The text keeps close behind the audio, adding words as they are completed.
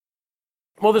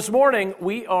Well, this morning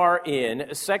we are in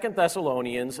 2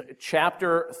 Thessalonians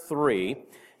chapter 3,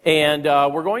 and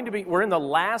we're in the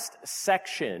last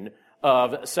section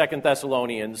of 2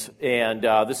 Thessalonians, and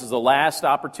this is the last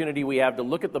opportunity we have to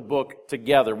look at the book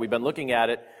together. We've been looking at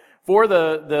it for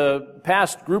the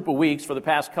past group of weeks, for the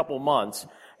past couple months,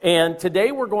 and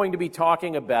today we're going to be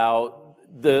talking about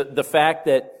the fact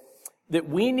that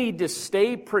we need to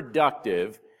stay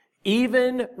productive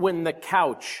even when the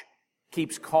couch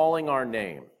keeps calling our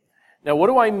name. Now, what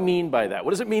do I mean by that?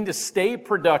 What does it mean to stay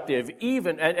productive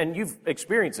even, and you've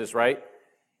experienced this, right?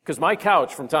 Because my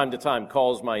couch from time to time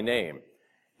calls my name.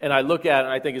 And I look at it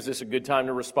and I think, is this a good time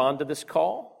to respond to this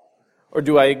call? Or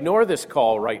do I ignore this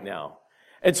call right now?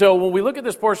 And so when we look at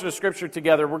this portion of Scripture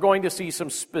together, we're going to see some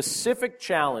specific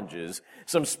challenges,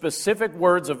 some specific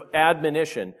words of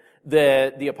admonition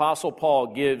that the Apostle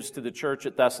Paul gives to the church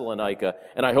at Thessalonica,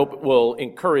 and I hope it will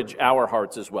encourage our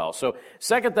hearts as well. So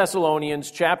 2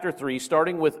 Thessalonians chapter 3,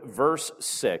 starting with verse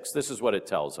 6, this is what it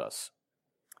tells us.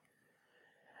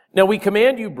 Now we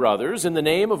command you, brothers, in the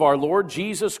name of our Lord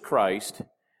Jesus Christ,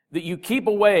 that you keep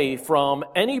away from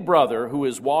any brother who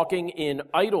is walking in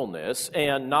idleness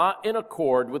and not in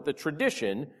accord with the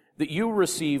tradition that you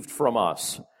received from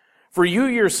us. For you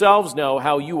yourselves know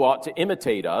how you ought to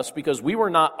imitate us, because we were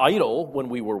not idle when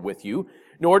we were with you,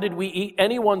 nor did we eat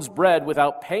anyone's bread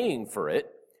without paying for it,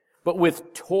 but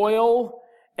with toil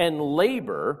and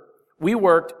labor we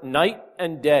worked night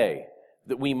and day,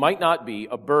 that we might not be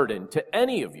a burden to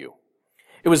any of you.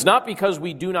 It was not because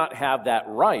we do not have that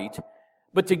right,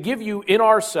 but to give you in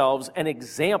ourselves an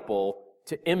example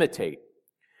to imitate.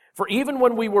 For even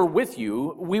when we were with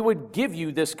you, we would give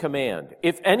you this command: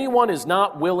 if anyone is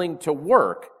not willing to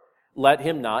work, let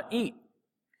him not eat.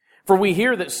 For we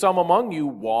hear that some among you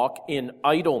walk in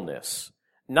idleness,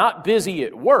 not busy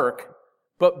at work,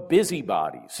 but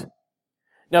busybodies.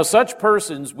 Now such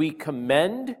persons we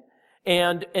command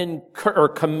and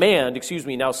encourage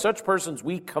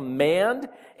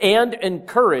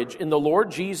in the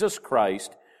Lord Jesus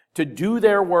Christ to do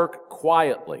their work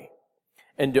quietly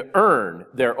and to earn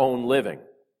their own living.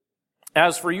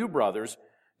 As for you, brothers,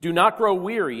 do not grow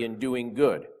weary in doing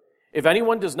good. If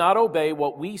anyone does not obey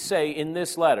what we say in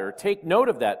this letter, take note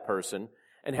of that person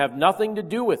and have nothing to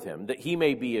do with him, that he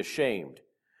may be ashamed.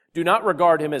 Do not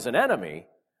regard him as an enemy,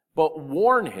 but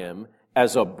warn him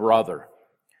as a brother.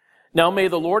 Now may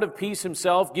the Lord of peace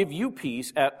himself give you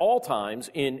peace at all times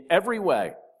in every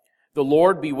way. The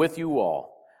Lord be with you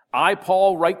all. I,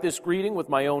 Paul, write this greeting with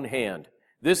my own hand.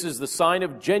 This is the sign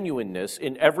of genuineness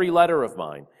in every letter of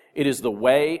mine. It is the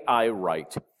way I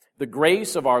write. The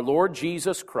grace of our Lord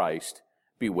Jesus Christ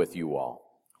be with you all.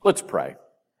 Let's pray.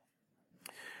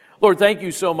 Lord, thank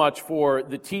you so much for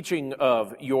the teaching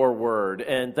of your word,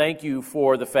 and thank you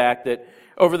for the fact that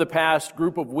over the past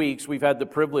group of weeks, we've had the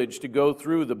privilege to go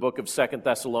through the book of 2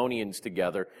 Thessalonians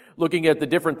together, looking at the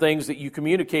different things that you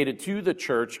communicated to the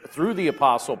church through the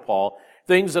Apostle Paul,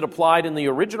 things that applied in the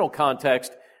original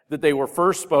context that they were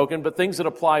first spoken, but things that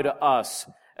apply to us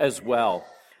as well.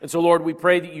 And so, Lord, we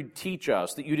pray that you'd teach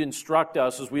us, that you'd instruct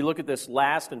us as we look at this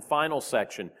last and final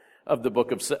section of the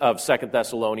book of 2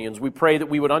 Thessalonians. We pray that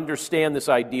we would understand this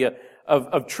idea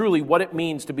of truly what it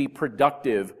means to be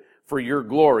productive for your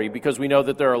glory, because we know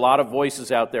that there are a lot of voices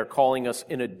out there calling us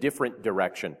in a different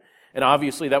direction. And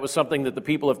obviously that was something that the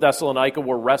people of Thessalonica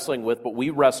were wrestling with, but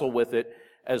we wrestle with it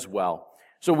as well.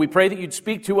 So we pray that you'd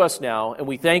speak to us now, and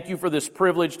we thank you for this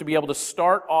privilege to be able to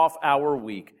start off our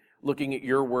week looking at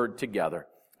your word together.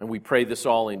 And we pray this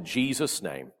all in Jesus'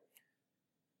 name.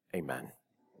 Amen.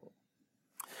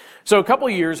 So a couple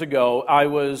of years ago, I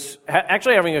was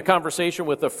actually having a conversation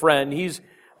with a friend. He's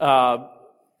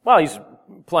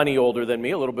plenty older than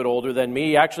me, a little bit older than me.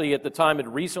 He actually, at the time, had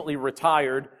recently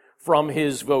retired from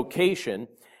his vocation.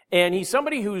 And he's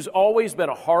somebody who's always been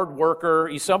a hard worker.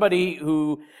 He's somebody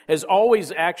who has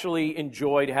always actually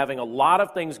enjoyed having a lot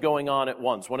of things going on at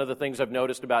once. One of the things I've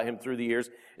noticed about him through the years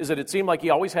is that it seemed like he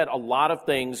always had a lot of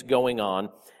things going on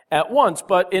at once.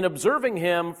 But in observing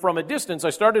him from a distance, I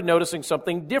started noticing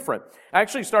something different. I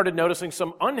actually started noticing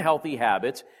some unhealthy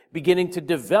habits beginning to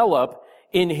develop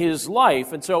in his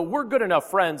life. And so we're good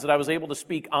enough friends that I was able to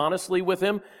speak honestly with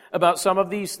him about some of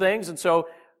these things. And so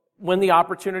when the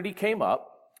opportunity came up,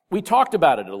 we talked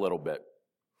about it a little bit.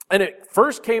 And it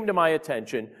first came to my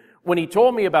attention when he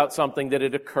told me about something that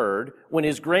had occurred when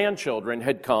his grandchildren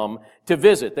had come to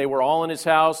visit. They were all in his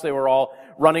house. They were all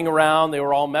running around. They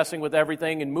were all messing with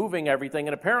everything and moving everything.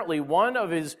 And apparently one of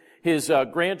his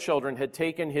grandchildren had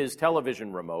taken his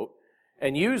television remote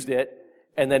and used it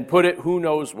and then put it who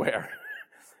knows where.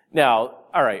 Now,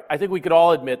 all right, I think we could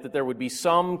all admit that there would be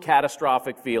some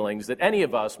catastrophic feelings that any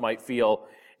of us might feel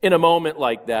in a moment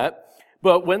like that.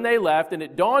 But when they left, and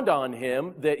it dawned on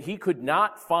him that he could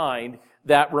not find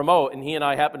that remote, and he and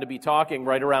I happened to be talking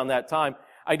right around that time,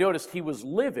 I noticed he was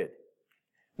livid.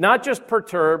 Not just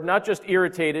perturbed, not just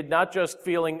irritated, not just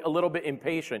feeling a little bit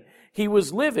impatient. He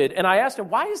was livid, and I asked him,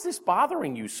 why is this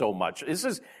bothering you so much? This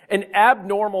is an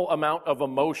abnormal amount of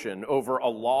emotion over a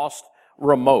lost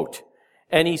remote.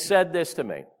 And he said this to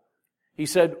me. He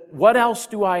said, what else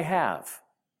do I have?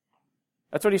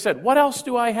 That's what he said. What else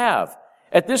do I have?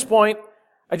 At this point,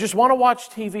 I just want to watch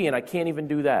TV, and I can't even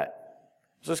do that.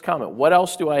 It's this comment, what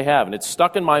else do I have? And it's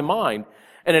stuck in my mind.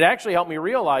 And it actually helped me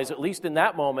realize, at least in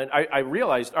that moment, I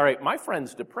realized, all right, my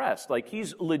friend's depressed. Like,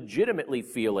 he's legitimately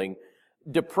feeling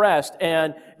depressed.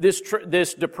 And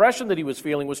this depression that he was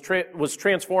feeling was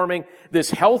transforming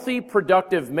this healthy,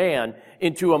 productive man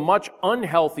into a much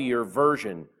unhealthier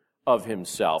version of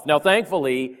himself. Now,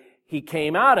 thankfully, he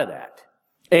came out of that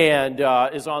and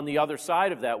is on the other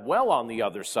side of that, well on the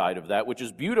other side of that, which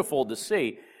is beautiful to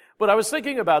see. But I was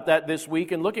thinking about that this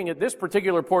week and looking at this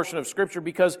particular portion of Scripture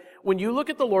because when you look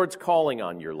at the Lord's calling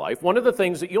on your life, one of the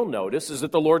things that you'll notice is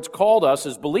that the Lord's called us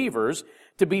as believers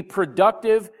to be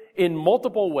productive in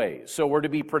multiple ways. So we're to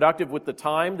be productive with the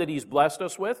time that He's blessed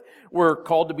us with. We're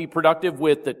called to be productive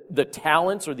with the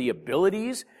talents or the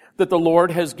abilities that the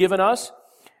Lord has given us.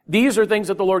 These are things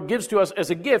that the Lord gives to us as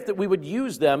a gift that we would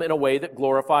use them in a way that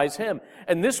glorifies Him.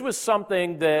 And this was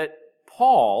something that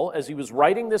Paul, as he was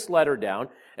writing this letter down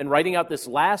and writing out this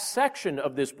last section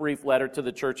of this brief letter to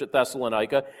the church at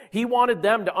Thessalonica, he wanted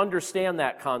them to understand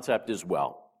that concept as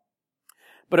well.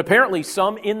 But apparently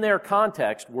some in their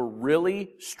context were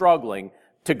really struggling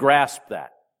to grasp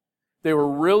that. They were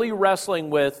really wrestling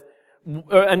with,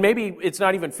 and maybe it's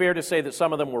not even fair to say that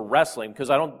some of them were wrestling, because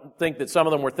I don't think that some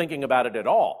of them were thinking about it at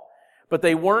all. But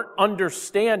they weren't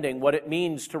understanding what it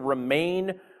means to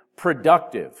remain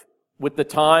productive with the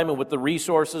time and with the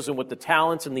resources and with the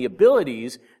talents and the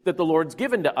abilities that the Lord's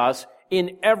given to us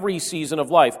in every season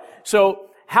of life. So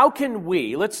how can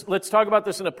we, let's talk about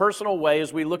this in a personal way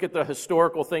as we look at the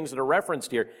historical things that are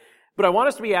referenced here. But I want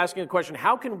us to be asking a question,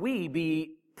 how can we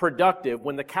be productive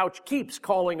when the couch keeps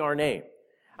calling our name?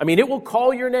 I mean, it will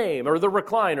call your name, or the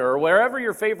recliner, or wherever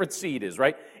your favorite seat is,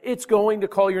 right? It's going to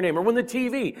call your name. Or when the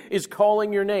TV is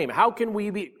calling your name. How can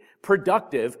we be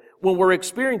productive when we're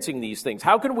experiencing these things?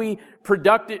 How can we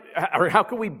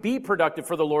be productive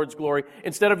for the Lord's glory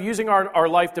instead of using our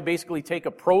life to basically take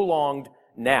a prolonged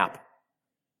nap?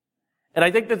 And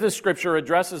I think that this scripture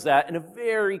addresses that in a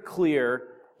very clear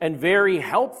and very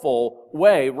helpful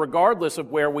way, regardless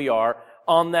of where we are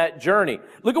on that journey.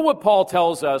 Look at what Paul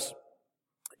tells us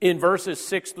in verses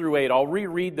 6 through 8. I'll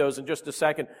reread those in just a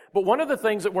second. But one of the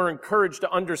things that we're encouraged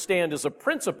to understand as a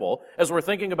principle, as we're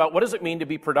thinking about what does it mean to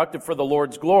be productive for the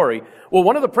Lord's glory, well,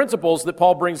 one of the principles that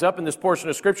Paul brings up in this portion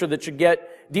of Scripture that should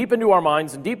get deep into our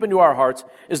minds and deep into our hearts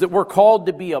is that we're called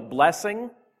to be a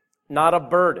blessing, not a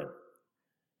burden.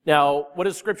 Now, what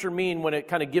does Scripture mean when it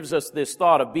kind of gives us this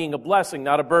thought of being a blessing,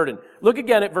 not a burden? Look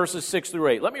again at verses 6 through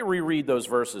 8. Let me reread those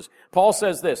verses. Paul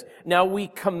says this, "Now we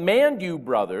command you,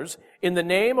 brothers, in the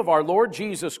name of our Lord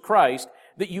Jesus Christ,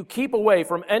 that you keep away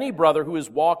from any brother who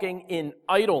is walking in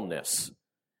idleness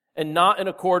and not in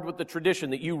accord with the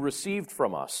tradition that you received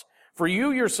from us. For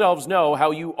you yourselves know how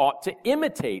you ought to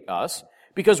imitate us,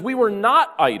 because we were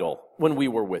not idle when we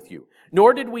were with you,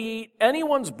 nor did we eat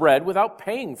anyone's bread without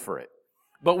paying for it.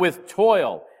 But with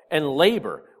toil and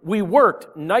labor, we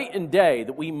worked night and day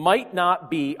that we might not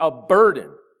be a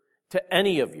burden to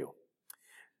any of you."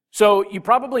 So you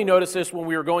probably noticed this when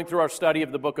we were going through our study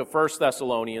of the book of 1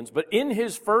 Thessalonians, but in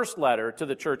his first letter to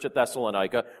the church at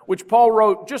Thessalonica, which Paul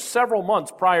wrote just several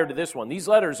months prior to this one, these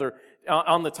letters are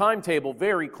on the timetable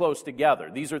very close together.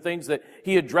 These are things that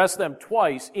he addressed them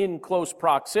twice in close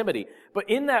proximity. But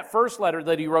in that first letter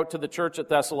that he wrote to the church at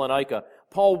Thessalonica,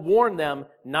 Paul warned them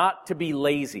not to be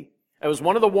lazy. It was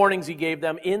one of the warnings he gave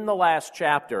them in the last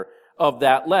chapter of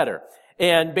that letter.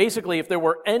 And basically, if there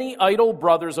were any idle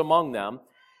brothers among them,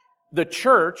 the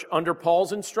church, under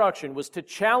Paul's instruction, was to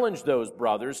challenge those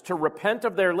brothers to repent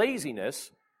of their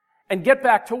laziness and get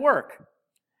back to work.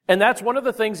 And that's one of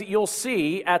the things that you'll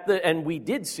see and we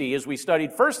did see as we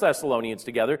studied 1 Thessalonians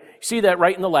together. You see that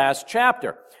right in the last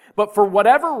chapter. But for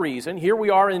whatever reason, here we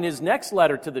are in his next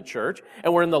letter to the church,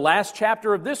 and we're in the last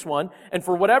chapter of this one, and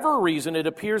for whatever reason, it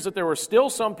appears that there were still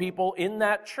some people in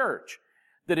that church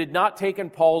that had not taken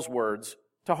Paul's words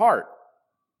to heart.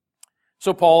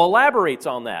 So Paul elaborates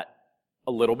on that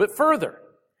a little bit further.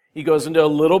 He goes into a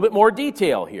little bit more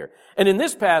detail here. And in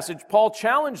this passage, Paul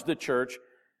challenged the church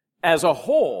as a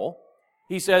whole.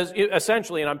 He says,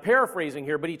 essentially, and I'm paraphrasing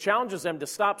here, but he challenges them to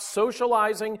stop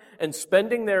socializing and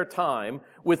spending their time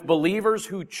with believers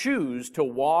who choose to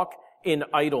walk in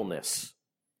idleness.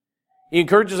 He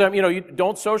encourages them, you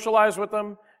don't socialize with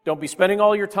them. Don't be spending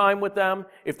all your time with them.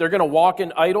 If they're going to walk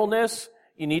in idleness,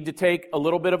 you need to take a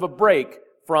little bit of a break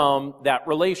from that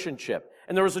relationship.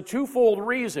 And there was a twofold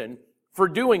reason for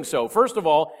doing so. First of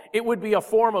all, it would be a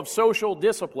form of social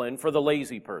discipline for the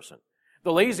lazy person.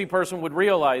 The lazy person would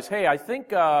realize, hey, I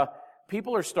think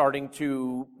people are starting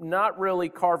to not really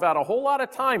carve out a whole lot of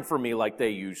time for me like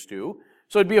they used to.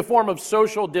 So it'd be a form of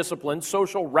social discipline,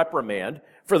 social reprimand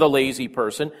for the lazy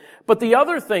person. But the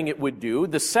other thing it would do,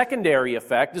 the secondary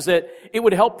effect, is that it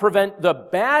would help prevent the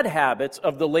bad habits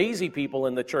of the lazy people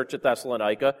in the church at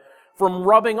Thessalonica from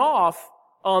rubbing off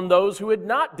on those who had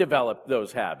not developed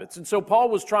those habits. And so Paul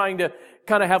was trying to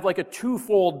kind of have like a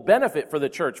twofold benefit for the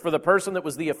church, for the person that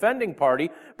was the offending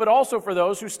party, but also for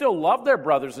those who still love their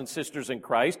brothers and sisters in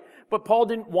Christ. But Paul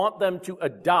didn't want them to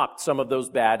adopt some of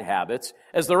those bad habits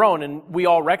as their own. And we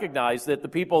all recognize that the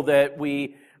people that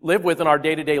we live with in our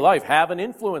day-to-day life have an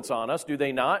influence on us, do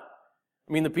they not?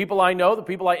 I mean, the people I know, the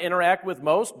people I interact with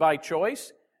most by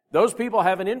choice, those people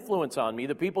have an influence on me.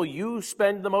 The people you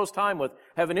spend the most time with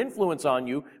have an influence on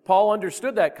you. Paul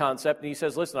understood that concept, and he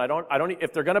says, listen, I don't,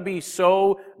 if they're going to be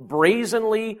so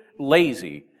brazenly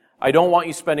lazy, I don't want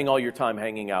you spending all your time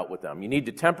hanging out with them. You need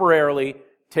to temporarily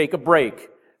take a break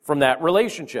from that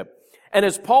relationship. And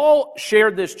as Paul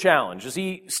shared this challenge, as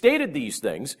he stated these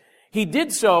things, he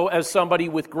did so as somebody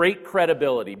with great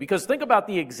credibility. Because think about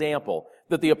the example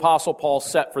that the Apostle Paul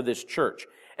set for this church.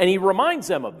 And he reminds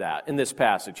them of that in this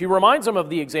passage. He reminds them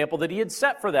of the example that he had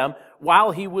set for them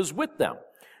while he was with them.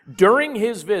 During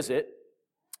his visit,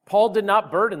 Paul did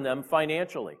not burden them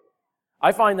financially.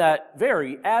 I find that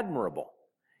very admirable.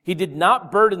 He did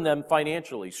not burden them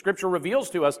financially. Scripture reveals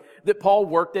to us that Paul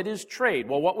worked at his trade.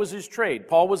 Well, what was his trade?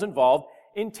 Paul was involved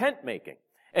in tent making.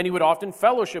 And he would often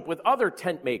fellowship with other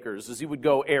tent makers as he would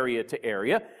go area to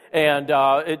area. And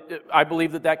I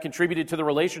believe that contributed to the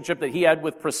relationship that he had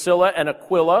with Priscilla and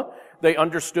Aquila. They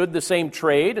understood the same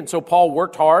trade. And so Paul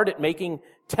worked hard at making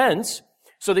tents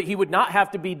so that he would not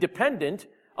have to be dependent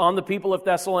on the people of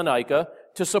Thessalonica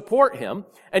to support him.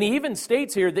 And he even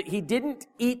states here that he didn't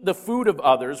eat the food of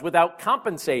others without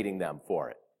compensating them for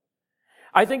it.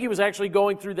 I think he was actually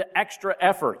going through the extra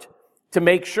effort to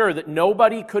make sure that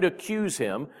nobody could accuse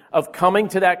him of coming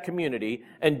to that community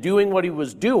and doing what he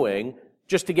was doing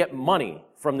just to get money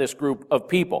from this group of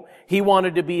people. He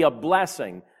wanted to be a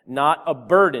blessing, not a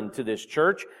burden to this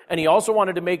church. And he also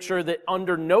wanted to make sure that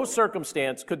under no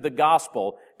circumstance could the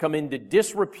gospel come into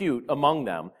disrepute among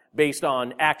them based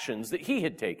on actions that he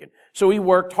had taken. So he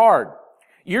worked hard.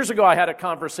 Years ago, I had a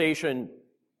conversation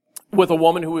with a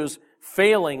woman who was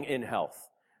failing in health.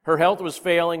 Her health was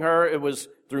failing her. It was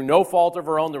through no fault of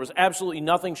her own. There was absolutely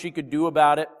nothing she could do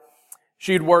about it.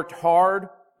 She had worked hard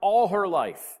all her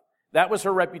life. That was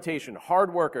her reputation,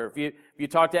 hard worker. If you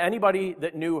talk to anybody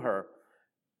that knew her,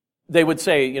 they would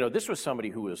say, this was somebody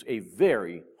who was a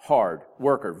very hard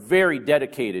worker, very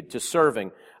dedicated to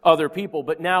serving other people.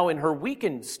 But now in her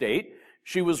weakened state,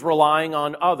 she was relying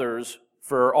on others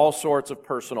for all sorts of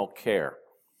personal care.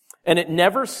 And it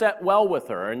never set well with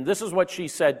her. And this is what she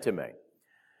said to me.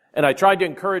 And I tried to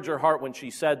encourage her heart when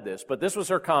she said this, but this was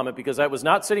her comment because I was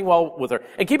not sitting well with her.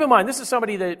 And keep in mind, this is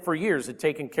somebody that for years had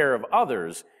taken care of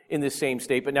others in this same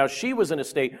state, but now she was in a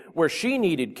state where she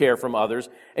needed care from others.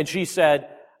 And she said,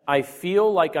 I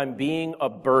feel like I'm being a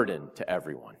burden to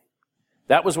everyone.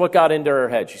 That was what got into her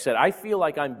head. She said, I feel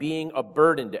like I'm being a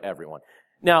burden to everyone.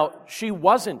 Now, she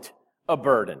wasn't a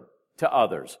burden to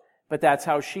others, but that's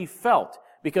how she felt.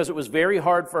 Because it was very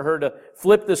hard for her to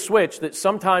flip the switch that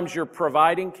sometimes you're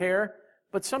providing care,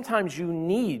 but sometimes you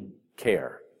need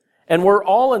care. And we're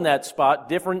all in that spot.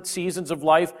 Different seasons of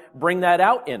life bring that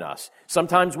out in us.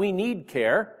 Sometimes we need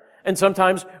care, and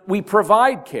sometimes we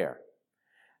provide care.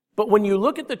 But when you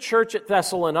look at the church at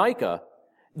Thessalonica,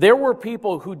 there were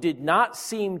people who did not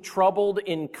seem troubled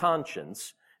in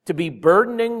conscience to be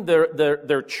burdening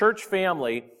their church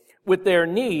family with their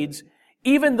needs,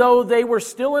 even though they were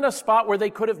still in a spot where they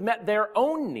could have met their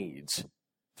own needs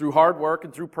through hard work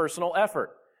and through personal effort.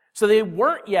 So they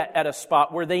weren't yet at a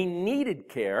spot where they needed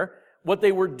care. What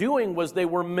they were doing was they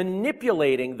were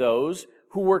manipulating those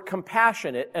who were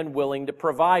compassionate and willing to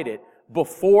provide it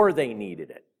before they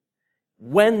needed it,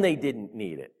 when they didn't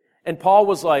need it. And Paul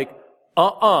was like,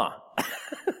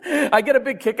 I get a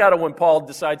big kick out of when Paul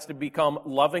decides to become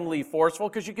lovingly forceful,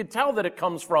 because you can tell that it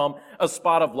comes from a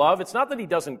spot of love. It's not that he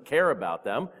doesn't care about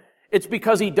them. It's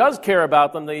because he does care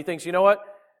about them that he thinks, you know what?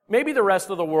 maybe the rest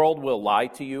of the world will lie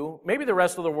to you. Maybe the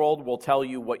rest of the world will tell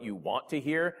you what you want to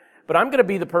hear. But I'm going to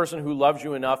be the person who loves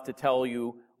you enough to tell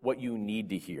you what you need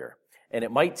to hear. And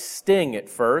it might sting at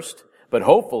first, but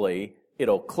hopefully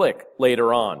it'll click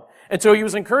later on. And so he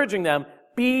was encouraging them,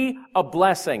 be a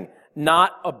blessing,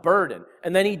 not a burden.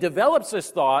 And then he develops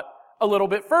this thought a little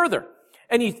bit further.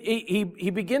 And he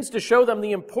begins to show them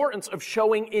the importance of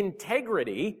showing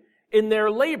integrity in their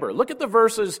labor. Look at the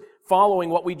verses following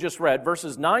what we just read,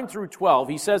 verses 9 through 12.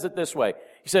 He says it this way.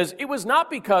 He says, it was not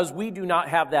because we do not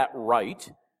have that right,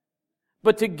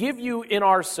 but to give you in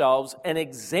ourselves an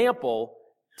example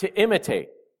to imitate.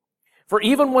 For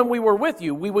even when we were with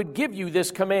you, we would give you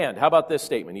this command. How about this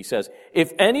statement? He says,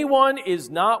 if anyone is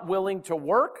not willing to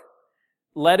work,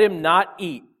 let him not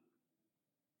eat.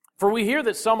 For we hear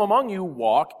that some among you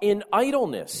walk in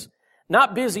idleness,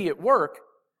 not busy at work,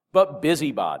 but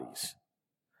busybodies.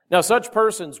 Now such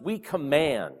persons we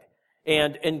command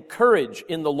and encourage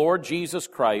in the Lord Jesus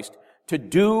Christ to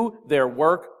do their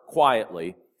work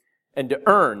quietly and to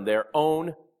earn their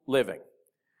own living.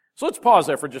 So let's pause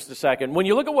there for just a second. When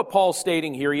you look at what Paul's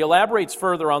stating here, he elaborates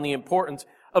further on the importance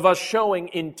of us showing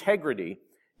integrity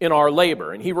in our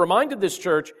labor. And he reminded this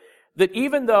church that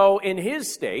even though in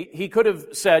his state, he could have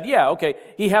said, yeah, okay,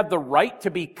 he had the right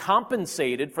to be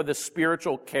compensated for the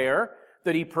spiritual care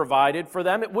that he provided for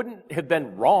them. It wouldn't have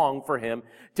been wrong for him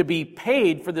to be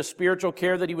paid for the spiritual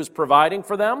care that he was providing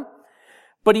for them.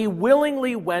 But he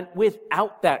willingly went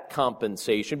without that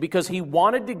compensation because he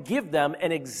wanted to give them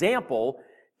an example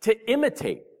to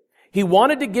imitate. He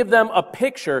wanted to give them a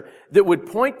picture that would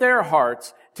point their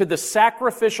hearts to the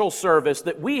sacrificial service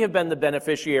that we have been the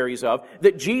beneficiaries of,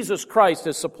 that Jesus Christ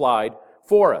has supplied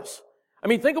for us. I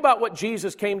mean, think about what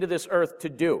Jesus came to this earth to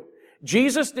do.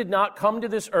 Jesus did not come to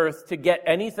this earth to get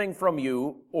anything from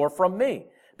you or from me,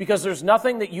 because there's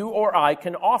nothing that you or I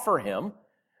can offer him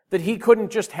that he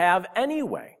couldn't just have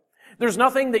anyway. There's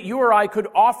nothing that you or I could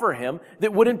offer him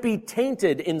that wouldn't be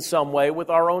tainted in some way with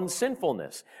our own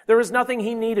sinfulness. There is nothing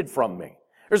he needed from me.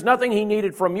 There's nothing he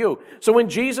needed from you. So when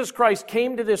Jesus Christ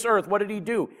came to this earth, what did he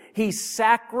do? He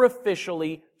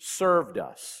sacrificially served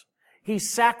us. He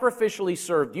sacrificially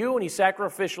served you, and he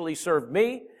sacrificially served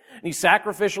me, and he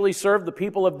sacrificially served the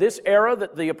people of this era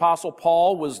that the Apostle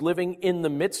Paul was living in the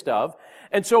midst of.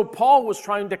 And so Paul was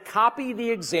trying to copy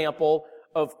the example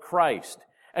of Christ.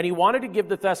 And he wanted to give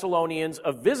the Thessalonians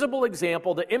a visible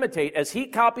example to imitate. As he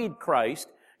copied Christ,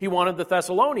 he wanted the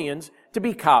Thessalonians to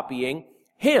be copying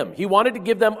him. He wanted to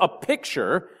give them a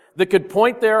picture that could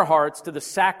point their hearts to the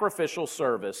sacrificial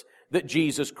service that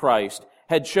Jesus Christ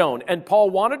had shown. And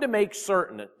Paul wanted to make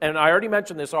certain, and I already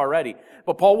mentioned this already,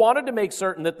 but Paul wanted to make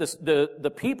certain that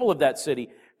the people of that city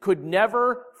could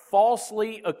never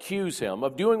falsely accuse him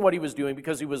of doing what he was doing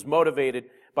because he was motivated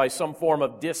by some form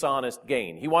of dishonest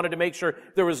gain. He wanted to make sure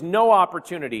there was no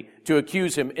opportunity to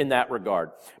accuse him in that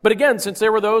regard. But again, since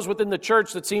there were those within the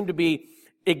church that seemed to be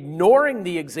ignoring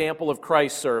the example of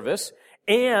Christ's service,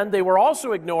 and they were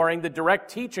also ignoring the direct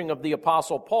teaching of the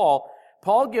Apostle Paul,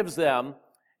 Paul gives them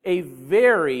a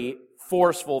very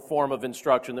forceful form of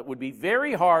instruction that would be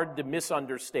very hard to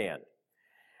misunderstand.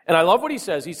 And I love what he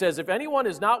says. He says, if anyone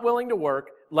is not willing to work,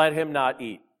 let him not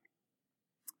eat.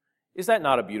 Is that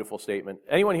not a beautiful statement?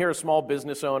 Anyone here a small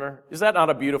business owner? Is that not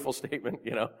a beautiful statement?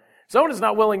 Someone is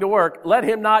not willing to work, let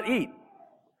him not eat.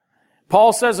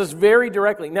 Paul says this very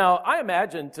directly. Now, I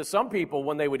imagine to some people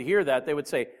when they would hear that, they would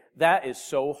say, that is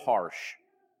so harsh.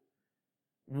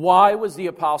 Why was the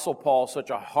Apostle Paul such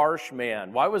a harsh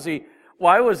man? Why was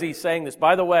he saying this?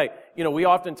 By the way, we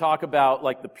often talk about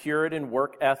like the Puritan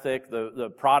work ethic, the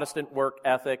Protestant work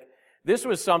ethic. This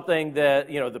was something that,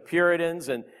 the Puritans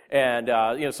and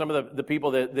some of the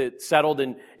people that settled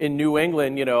in New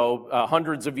England,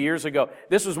 hundreds of years ago.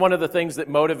 This was one of the things that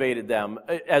motivated them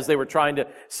as they were trying to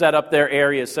set up their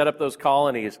areas, set up those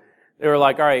colonies. They were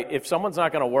like, all right, if someone's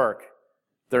not going to work,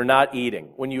 they're not eating.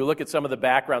 When you look at some of the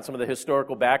background, some of the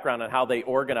historical background on how they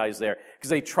organized there, because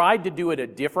they tried to do it a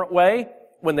different way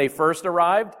when they first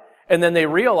arrived, and then they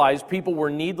realized people were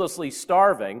needlessly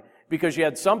starving, because you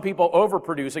had some people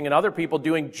overproducing and other people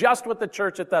doing just what the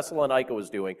church at Thessalonica was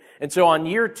doing. And so on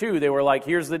year 2, they were like,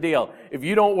 here's the deal. If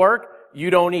you don't work, you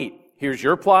don't eat. Here's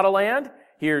your plot of land.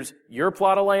 Here's your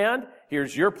plot of land.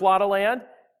 Here's your plot of land.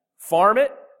 Farm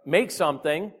it, make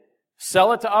something,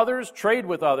 sell it to others, trade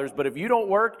with others. But if you don't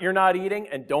work, you're not eating,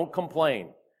 and don't complain.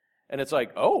 And it's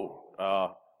like,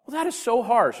 well, that is so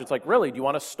harsh. It's like, really, do you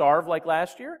want to starve like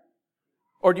last year?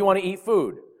 Or do you want to eat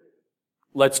food?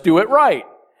 Let's do it right.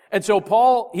 And so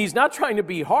Paul, he's not trying to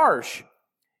be harsh.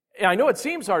 I know it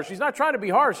seems harsh. He's not trying to be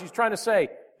harsh. He's trying to say,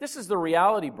 this is the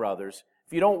reality, brothers.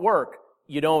 If you don't work,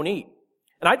 you don't eat.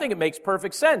 And I think it makes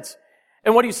perfect sense.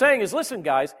 And what he's saying is, listen,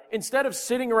 guys, instead of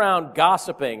sitting around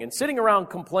gossiping and sitting around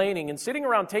complaining and sitting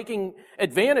around taking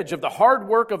advantage of the hard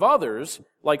work of others,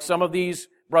 like some of these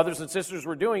brothers and sisters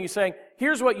were doing, he's saying,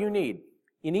 here's what you need.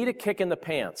 You need a kick in the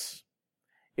pants.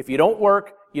 If you don't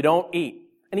work, you don't eat.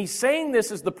 And he's saying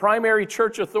this as the primary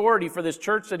church authority for this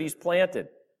church that he's planted.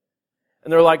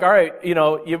 And they're like, all right,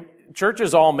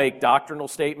 churches all make doctrinal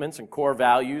statements and core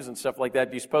values and stuff like that.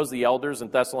 Do you suppose the elders in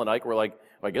Thessalonica were like,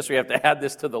 well, I guess we have to add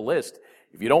this to the list.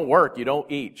 If you don't work, you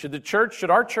don't eat. Should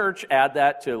our church add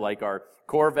that to like our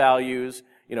core values?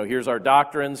 Here's our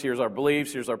doctrines, here's our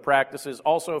beliefs, here's our practices.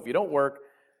 Also, if you don't work,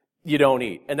 you don't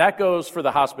eat. And that goes for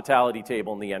the hospitality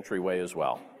table in the entryway as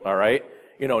well. All right?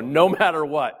 No matter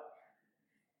what.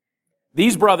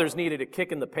 These brothers needed a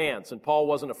kick in the pants, and Paul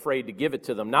wasn't afraid to give it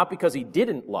to them, not because he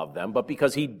didn't love them, but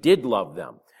because he did love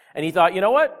them. And he thought, you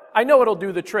know what? I know it'll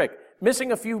do the trick.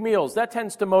 Missing a few meals, that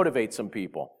tends to motivate some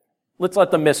people. Let's let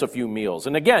them miss a few meals.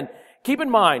 And again, keep in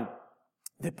mind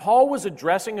that Paul was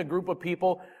addressing a group of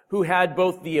people who had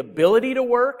both the ability to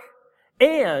work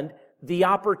and the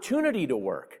opportunity to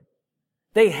work.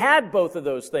 They had both of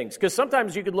those things. Because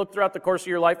sometimes you could look throughout the course of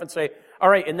your life and say, all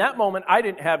right, in that moment, I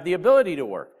didn't have the ability to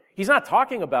work. He's not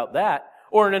talking about that.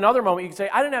 Or in another moment, you can say,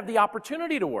 I didn't have the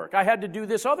opportunity to work. I had to do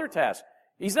this other task.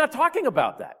 He's not talking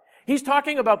about that. He's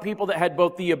talking about people that had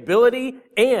both the ability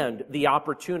and the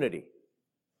opportunity.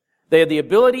 They had the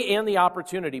ability and the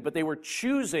opportunity, but they were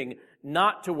choosing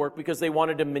not to work because they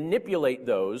wanted to manipulate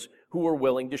those who were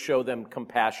willing to show them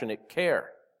compassionate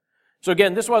care. So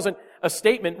again, this wasn't a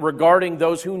statement regarding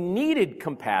those who needed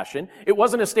compassion. It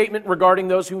wasn't a statement regarding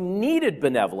those who needed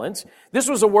benevolence. This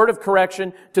was a word of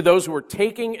correction to those who were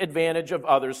taking advantage of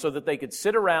others so that they could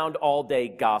sit around all day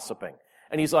gossiping.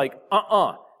 And he's like,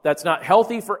 that's not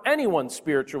healthy for anyone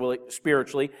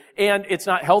spiritually, and it's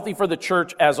not healthy for the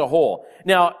church as a whole.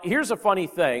 Now, here's a funny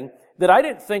thing that I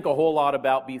didn't think a whole lot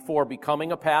about before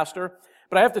becoming a pastor,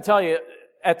 but I have to tell you,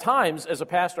 at times, as a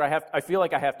pastor, I feel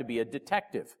like I have to be a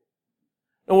detective.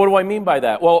 And what do I mean by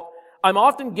that? Well, I'm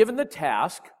often given the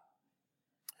task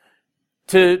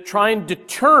to try and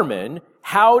determine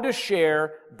how to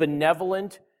share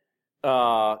benevolent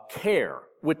care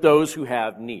with those who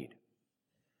have need.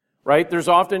 Right? There's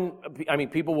often,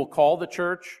 people will call the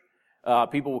church,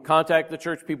 people will contact the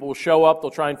church, people will show up,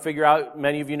 they'll try and figure out,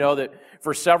 many of you know that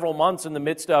for several months in the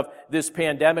midst of this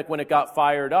pandemic, when it got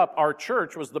fired up, our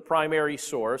church was the primary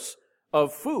source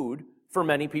of food for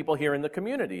many people here in the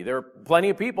community. There are plenty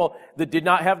of people that did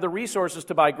not have the resources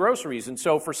to buy groceries, and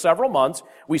so for several months,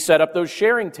 we set up those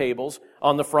sharing tables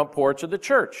on the front porch of the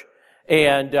church.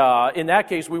 And in that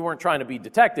case, we weren't trying to be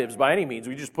detectives by any means.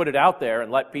 We just put it out there and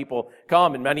let people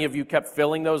come. And many of you kept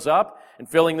filling those up.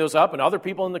 And other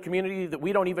people in the community that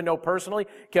we don't even know personally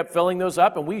kept filling those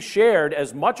up. And we shared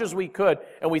as much as we could.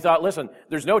 And we thought, listen,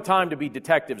 there's no time to be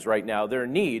detectives right now. There are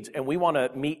needs, and we want to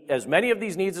meet as many of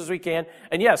these needs as we can.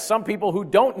 And yes, some people who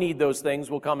don't need those things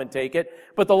will come and take it.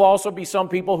 But there'll also be some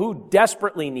people who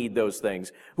desperately need those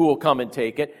things who will come and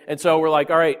take it. And so we're like,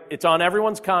 all right, it's on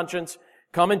everyone's conscience.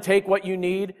 Come and take what you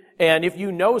need. And if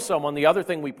you know someone, the other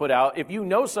thing we put out, if you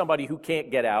know somebody who can't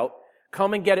get out,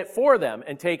 come and get it for them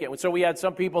and take it. And so we had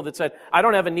some people that said, I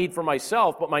don't have a need for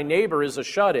myself, but my neighbor is a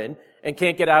shut-in and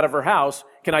can't get out of her house.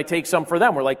 Can I take some for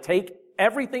them? We're like, take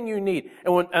everything you need.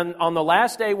 And on the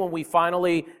last day when we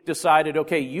finally decided,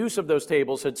 okay, use of those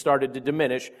tables had started to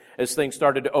diminish as things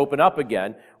started to open up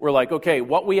again, we're like, okay,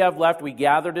 what we have left, we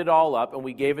gathered it all up and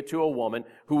we gave it to a woman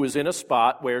who was in a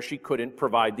spot where she couldn't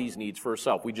provide these needs for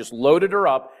herself. We just loaded her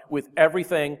up with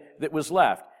everything that was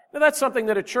left. Now that's something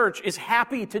that a church is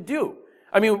happy to do.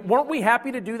 Weren't we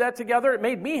happy to do that together? It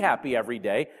made me happy every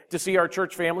day to see our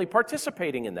church family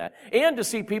participating in that and to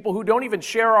see people who don't even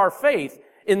share our faith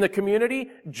in the community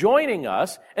joining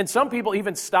us, and some people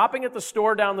even stopping at the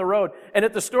store down the road. And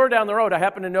at the store down the road, I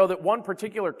happen to know that one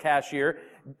particular cashier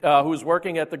who was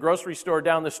working at the grocery store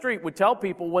down the street would tell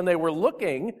people when they were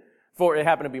looking for, it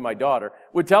happened to be my daughter,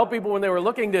 would tell people when they were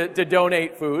looking to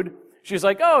donate food, she's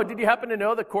like, oh, did you happen to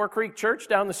know the Core Creek Church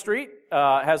down the street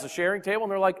has a sharing table?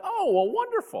 And they're like, oh, well,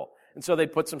 wonderful. And so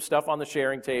they'd put some stuff on the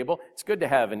sharing table. It's good to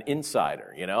have an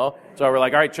insider, So we're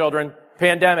like, all right, children,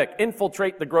 pandemic,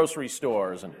 infiltrate the grocery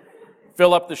stores and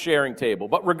fill up the sharing table.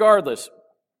 But regardless,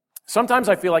 sometimes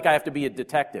I feel like I have to be a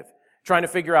detective, trying to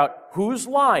figure out who's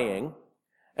lying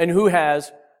and who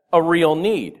has a real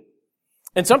need.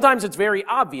 And sometimes it's very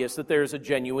obvious that there's a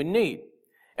genuine need.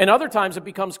 And other times it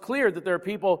becomes clear that there are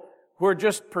people who are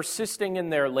just persisting in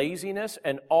their laziness,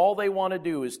 and all they want to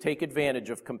do is take advantage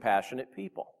of compassionate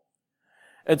people.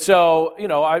 And so,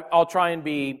 I'll try and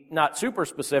be not super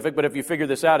specific, but if you figure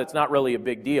this out, it's not really a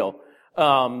big deal.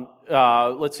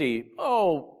 Let's see.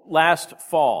 Last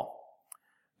fall.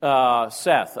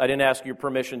 Seth, I didn't ask your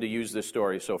permission to use this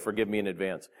story, so forgive me in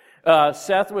advance.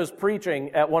 Seth was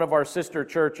preaching at one of our sister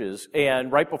churches,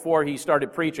 and right before he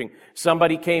started preaching,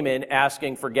 somebody came in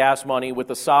asking for gas money with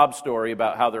a sob story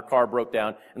about how their car broke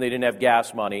down and they didn't have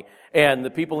gas money. And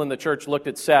the people in the church looked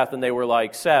at Seth and they were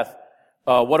like, Seth,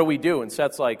 what do we do? And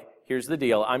Seth's like, here's the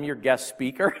deal. I'm your guest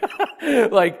speaker.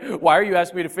 Like, why are you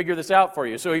asking me to figure this out for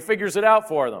you? So he figures it out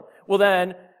for them. Well,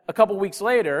 then, a couple weeks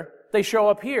later, they show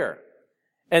up here.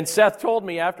 And Seth told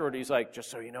me afterward, he's like, just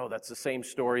so you know, that's the same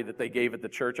story that they gave at the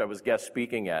church I was guest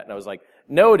speaking at. And I was like,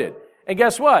 noted. And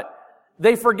guess what?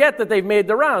 They forget that they've made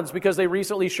the rounds because they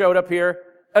recently showed up here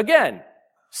again.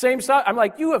 Same stuff. I'm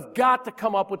like, you have got to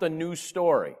come up with a new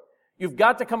story. You've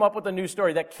got to come up with a new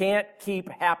story that can't keep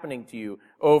happening to you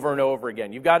over and over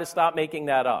again. You've got to stop making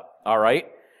that up, all right?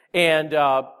 And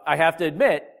I have to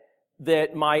admit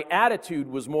that my attitude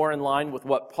was more in line with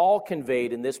what Paul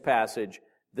conveyed in this passage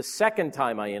the second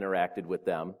time I interacted with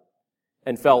them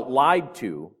and felt lied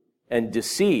to and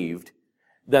deceived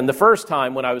than the first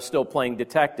time when I was still playing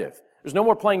detective. There's no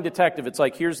more playing detective. It's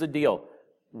like, here's the deal.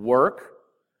 Work,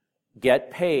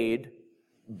 get paid,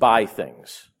 buy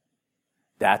things.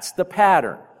 That's the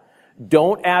pattern.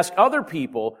 Don't ask other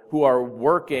people who are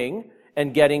working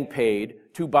and getting paid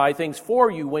to buy things for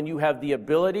you when you have the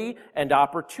ability and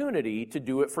opportunity to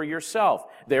do it for yourself.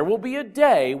 There will be a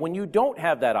day when you don't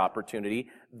have that opportunity,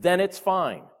 then it's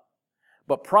fine.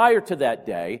 But prior to that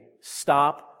day,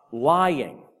 stop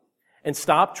lying. And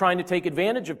stop trying to take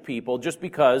advantage of people just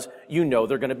because you know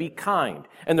they're going to be kind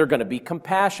and they're going to be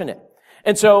compassionate.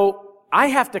 And so I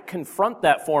have to confront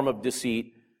that form of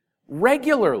deceit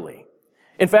regularly.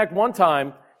 In fact, one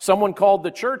time, someone called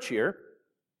the church here,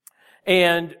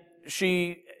 and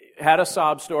she had a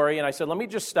sob story, and I said, let me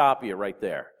just stop you right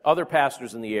there. Other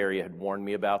pastors in the area had warned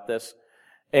me about this,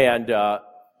 and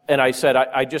I said,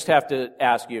 I just have to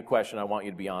ask you a question. I want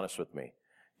you to be honest with me.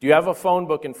 Do you have a phone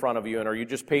book in front of you, and are you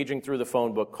just paging through the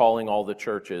phone book, calling all the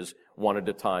churches one at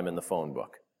a time in the phone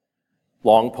book?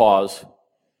 Long pause.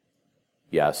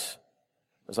 Yes.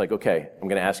 I was like, okay, I'm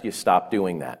going to ask you to stop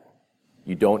doing that.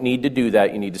 You don't need to do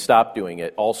that. You need to stop doing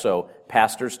it. Also,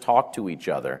 pastors talk to each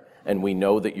other, and we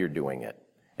know that you're doing it.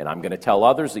 And I'm going to tell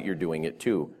others that you're doing it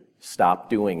too. Stop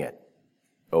doing it.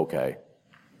 Okay.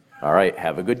 All right,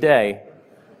 have a good day.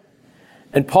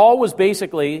 And Paul was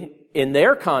basically, in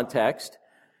their context,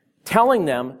 telling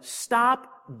them,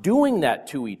 stop doing that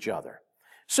to each other.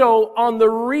 So on the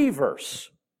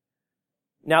reverse,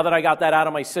 now that I got that out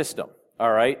of my system,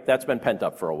 all right, that's been pent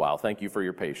up for a while. Thank you for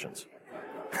your patience.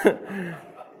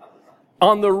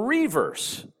 On the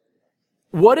reverse,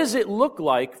 what does it look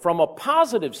like from a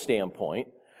positive standpoint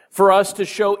for us to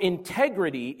show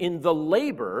integrity in the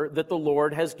labor that the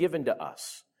Lord has given to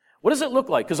us? What does it look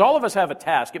like? Because all of us have a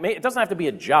task. It doesn't have to be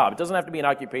a job. It doesn't have to be an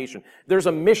occupation. There's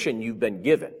a mission you've been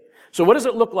given. So what does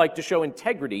it look like to show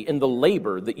integrity in the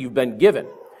labor that you've been given?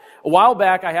 A while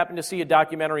back, I happened to see a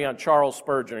documentary on Charles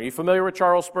Spurgeon. Are you familiar with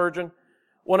Charles Spurgeon?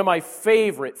 One of my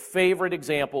favorite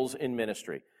examples in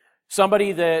ministry.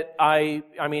 Somebody that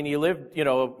he lived,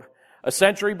 a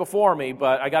century before me,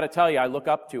 but I got to tell you, I look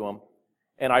up to him,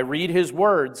 and I read his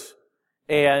words,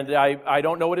 and I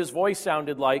don't know what his voice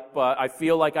sounded like, but I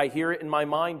feel like I hear it in my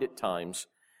mind at times.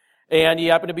 And he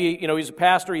happened to be, he's a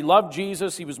pastor. He loved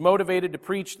Jesus. He was motivated to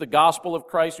preach the gospel of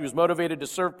Christ. He was motivated to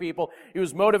serve people. He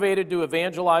was motivated to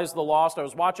evangelize the lost. I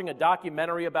was watching a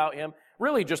documentary about him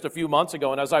really just a few months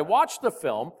ago. And as I watched the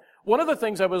film, one of the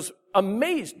things I was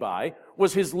amazed by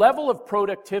was his level of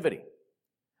productivity.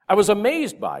 I was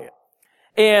amazed by it.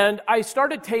 And I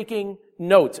started taking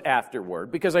notes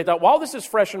afterward because I thought, while this is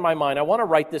fresh in my mind, I want to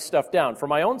write this stuff down for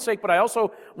my own sake, but I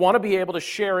also want to be able to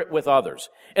share it with others.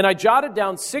 And I jotted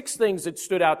down 6 things that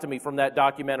stood out to me from that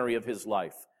documentary of his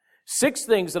life. 6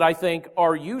 things that I think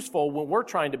are useful when we're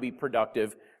trying to be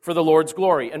productive for the Lord's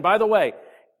glory. And by the way,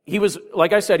 he was,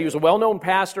 like I said, he was a well-known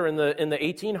pastor in the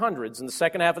 1800s, in the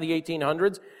second half of the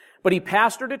 1800s, but he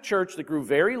pastored a church that grew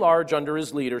very large under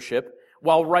his leadership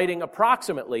while writing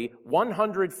approximately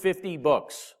 150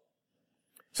 books.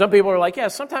 Some people are like, yeah,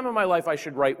 sometime in my life I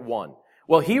should write one.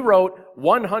 Well, he wrote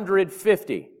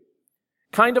 150.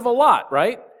 Kind of a lot,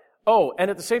 right? Oh, and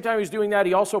at the same time he was doing that,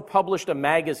 he also published a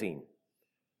magazine.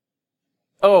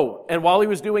 Oh, and while he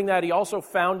was doing that, he also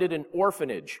founded an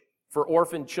orphanage for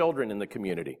orphaned children in the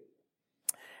community.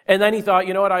 And then he thought,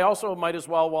 you know what, I also might as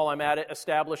well, while I'm at it,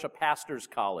 establish a pastor's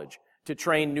college to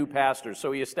train new pastors.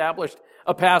 So he established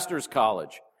a pastor's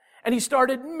college. And he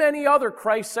started many other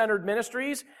Christ-centered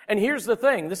ministries. And here's the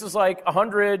thing, this is like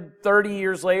 130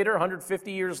 years later,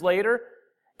 150 years later,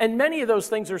 And many of those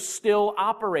things are still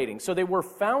operating. So they were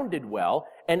founded well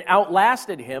and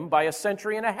outlasted him by a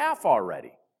century and a half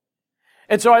already.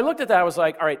 And so I looked at that, I was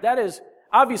like, all right, that is,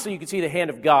 obviously you can see the hand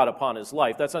of God upon his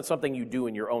life. That's not something you do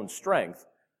in your own strength.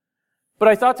 But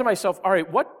I thought to myself, all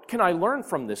right, what can I learn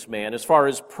from this man as far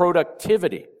as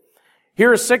productivity?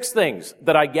 Here are 6 things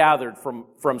that I gathered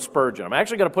from Spurgeon. I'm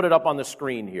actually going to put it up on the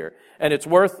screen here. And it's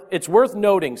worth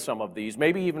noting some of these,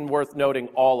 maybe even worth noting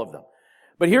all of them.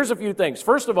 But here's a few things.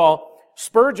 First of all,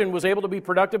 Spurgeon was able to be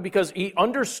productive because he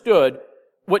understood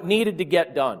what needed to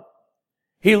get done.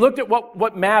 He looked at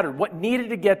what mattered, what needed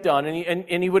to get done,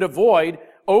 and he would avoid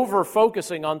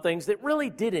over-focusing on things that really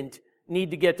didn't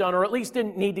need to get done, or at least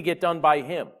didn't need to get done by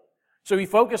him. So he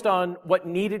focused on what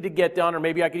needed to get done, or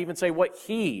maybe I could even say what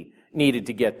he needed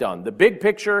to get done, the big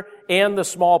picture and the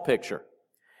small picture.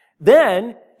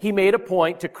 Then he made a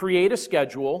point to create a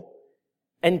schedule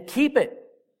and keep it.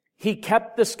 He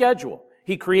kept the schedule.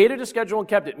 He created a schedule and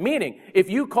kept it. Meaning,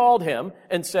 if you called him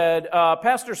and said,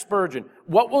 Pastor Spurgeon,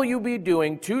 what will you be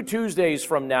doing 2 Tuesdays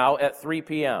from now at 3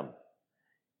 p.m.?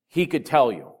 He could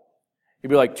tell you. He'd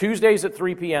be like, Tuesdays at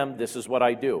 3 p.m., this is what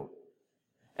I do.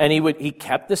 And he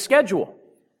kept the schedule.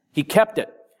 He kept it.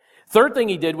 Third thing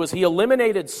he did was he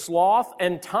eliminated sloth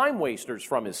and time wasters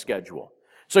from his schedule.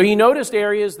 So he noticed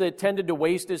areas that tended to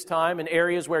waste his time and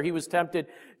areas where he was tempted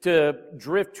to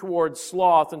drift towards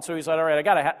sloth. And so he said, all right,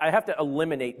 I have to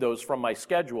eliminate those from my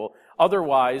schedule.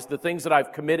 Otherwise, the things that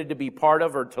I've committed to be part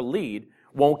of or to lead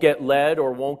won't get led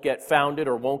or won't get founded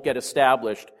or won't get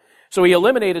established. So he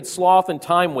eliminated sloth and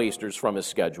time wasters from his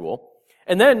schedule.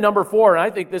 And then number 4, and I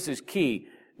think this is key,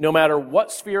 no matter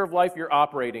what sphere of life you're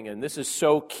operating in, this is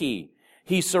so key.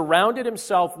 He surrounded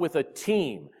himself with a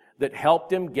team that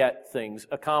helped him get things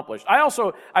accomplished.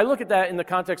 I look at that in the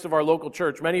context of our local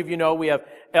church. Many of you know we have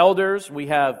elders, we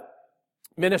have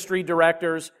ministry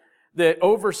directors that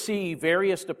oversee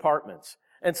various departments.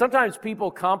 And sometimes people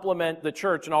compliment the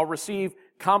church, and I'll receive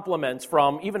compliments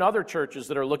from even other churches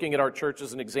that are looking at our church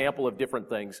as an example of different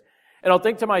things. And I'll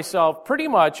think to myself, pretty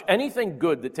much anything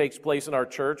good that takes place in our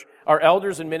church, our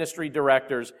elders and ministry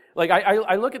directors, like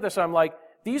I look at this and I'm like,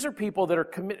 these are people that are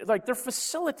committed, like they're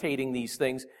facilitating these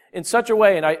things in such a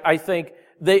way, and I think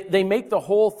they make the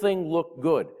whole thing look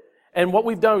good. And what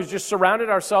we've done is just surrounded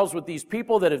ourselves with these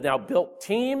people that have now built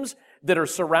teams that are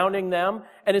surrounding them,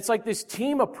 and it's like this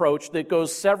team approach that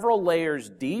goes several layers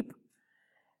deep.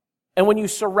 And when you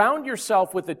surround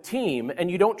yourself with a team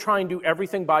and you don't try and do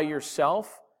everything by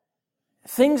yourself,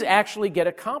 things actually get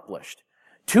accomplished.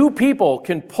 2 people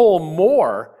can pull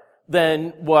more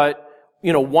than what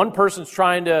one person's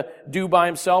trying to do by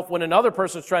himself. When another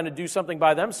person's trying to do something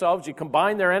by themselves, you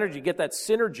combine their energy, get that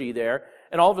synergy there,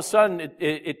 and all of a sudden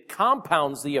it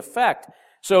compounds the effect.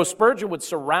 So Spurgeon would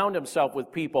surround himself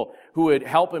with people who would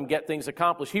help him get things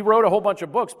accomplished. He wrote a whole bunch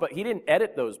of books, but he didn't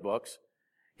edit those books.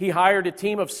 He hired a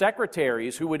team of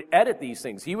secretaries who would edit these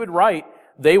things. He would write,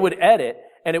 they would edit,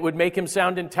 and it would make him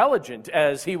sound intelligent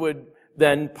as he would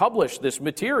then publish this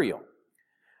material.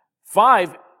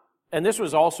 5, and this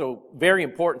was also very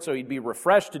important, so he'd be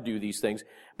refreshed to do these things,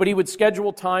 but he would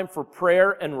schedule time for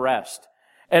prayer and rest.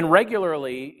 And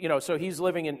regularly, so he's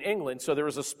living in England, so there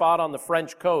was a spot on the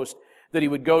French coast that he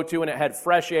would go to, and it had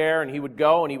fresh air, and he would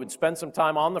go, and he would spend some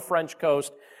time on the French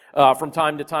coast from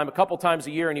time to time, a couple times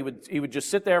a year, and he would just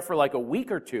sit there for like a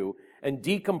week or 2 and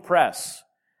decompress,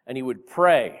 and he would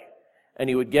pray, and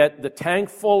he would get the tank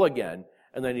full again,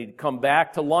 and then he'd come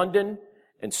back to London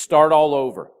and start all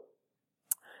over.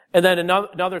 And then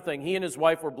another thing, he and his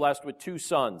wife were blessed with 2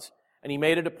 sons, and he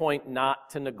made it a point not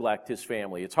to neglect his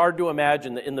family. It's hard to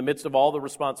imagine that in the midst of all the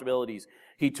responsibilities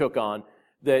he took on,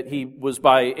 that he was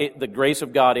by the grace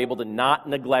of God able to not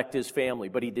neglect his family,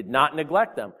 but he did not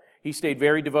neglect them. He stayed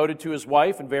very devoted to his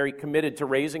wife and very committed to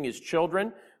raising his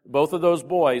children, both of those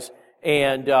boys,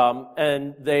 and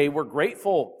they were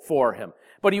grateful for him.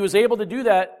 But he was able to do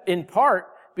that in part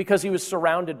because he was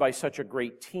surrounded by such a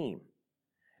great team.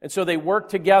 And so they work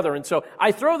together. And so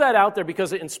I throw that out there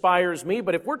because it inspires me.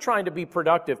 But if we're trying to be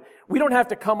productive, we don't have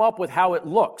to come up with how it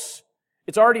looks.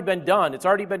 It's already been done. It's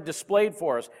already been displayed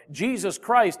for us. Jesus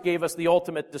Christ gave us the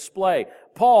ultimate display.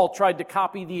 Paul tried to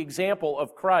copy the example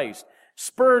of Christ.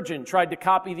 Spurgeon tried to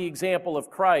copy the example of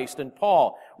Christ and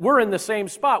Paul. We're in the same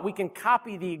spot. We can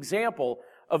copy the example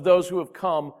of those who have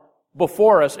come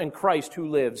before us and Christ who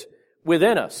lives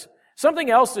within us.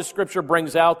 Something else this scripture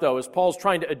brings out, though, is Paul's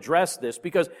trying to address this,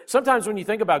 because sometimes when you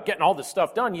think about getting all this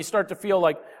stuff done, you start to feel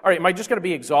like, all right, am I just going to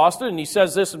be exhausted? And he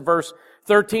says this in verse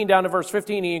 13 down to verse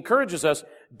 15. He encourages us,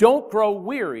 don't grow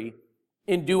weary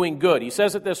in doing good. He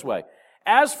says it this way,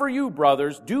 as for you,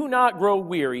 brothers, do not grow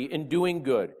weary in doing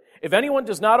good. If anyone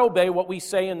does not obey what we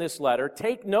say in this letter,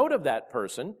 take note of that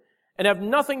person and have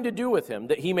nothing to do with him,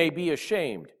 that he may be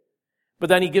ashamed. But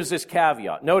then he gives this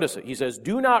caveat. Notice it. He says,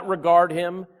 do not regard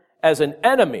him as an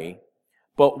enemy,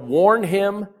 but warn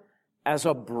him as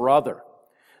a brother.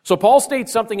 So Paul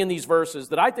states something in these verses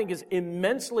that I think is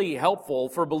immensely helpful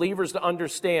for believers to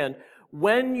understand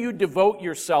when you devote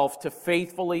yourself to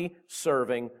faithfully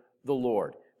serving the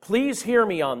Lord. Please hear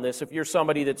me on this if you're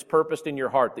somebody that's purposed in your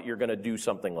heart that you're going to do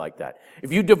something like that.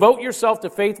 If you devote yourself to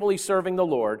faithfully serving the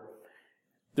Lord,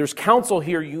 there's counsel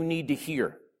here you need to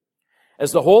hear.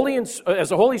 As the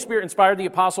Holy Spirit inspired the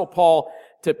Apostle Paul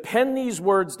to pen these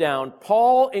words down,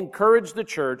 Paul encouraged the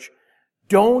church,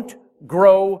 don't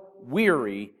grow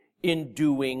weary in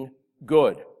doing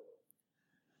good.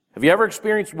 Have you ever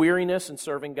experienced weariness in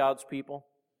serving God's people?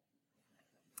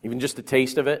 Even just a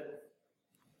taste of it?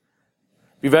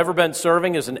 If you've ever been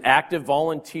serving as an active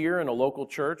volunteer in a local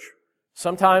church,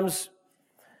 sometimes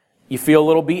you feel a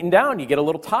little beaten down. You get a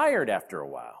little tired after a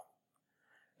while.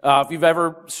 If you've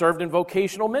ever served in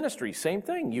vocational ministry, same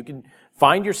thing. You can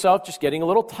find yourself just getting a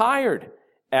little tired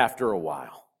after a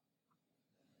while.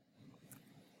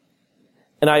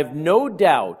 And I have no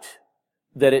doubt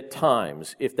that at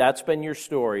times, if that's been your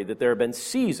story, that there have been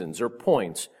seasons or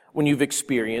points when you've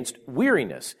experienced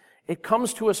weariness. It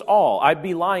comes to us all. I'd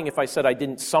be lying if I said I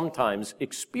didn't sometimes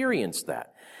experience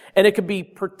that. And it can be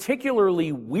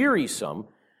particularly wearisome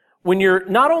when you're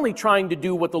not only trying to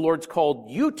do what the Lord's called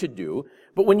you to do,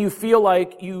 but when you feel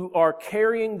like you are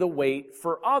carrying the weight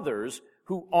for others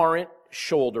who aren't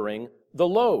shouldering the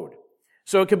load.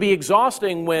 So it can be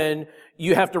exhausting when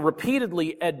you have to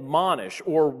repeatedly admonish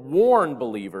or warn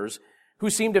believers who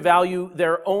seem to value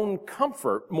their own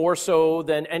comfort more so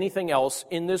than anything else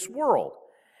in this world.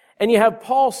 And you have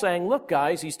Paul saying, look,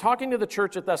 guys, he's talking to the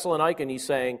church at Thessalonica, and he's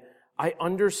saying, I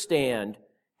understand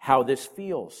how this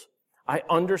feels. I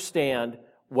understand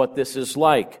what this is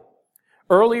like.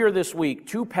 Earlier this week,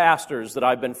 two pastors that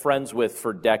I've been friends with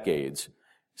for decades,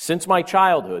 since my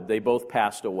childhood, they both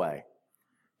passed away.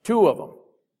 Two of them.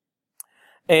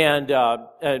 And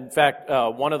in fact,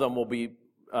 one of them will be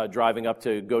driving up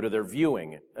to go to their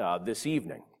viewing this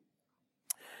evening.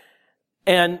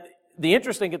 And the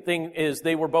interesting thing is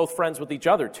they were both friends with each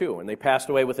other too, and they passed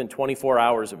away within 24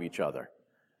 hours of each other.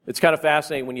 It's kind of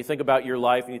fascinating when you think about your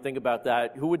life and you think about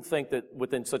that. Who would think that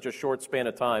within such a short span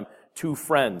of time, two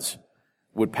friends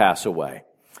would pass away?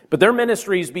 But their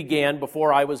ministries began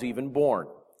before I was even born.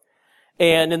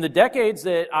 And in the decades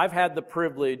that I've had the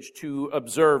privilege to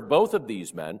observe both of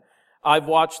these men, I've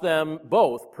watched them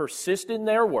both persist in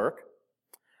their work.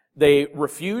 They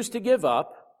refused to give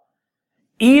up,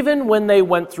 even when they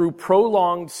went through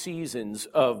prolonged seasons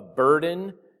of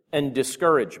burden and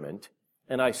discouragement,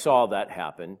 and I saw that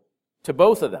happen to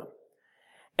both of them.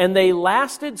 And they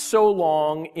lasted so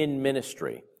long in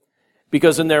ministry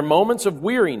because in their moments of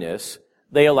weariness,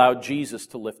 they allowed Jesus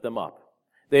to lift them up.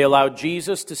 They allowed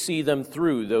Jesus to see them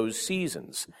through those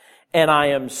seasons. And I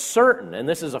am certain, and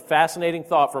this is a fascinating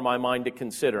thought for my mind to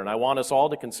consider, and I want us all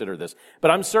to consider this,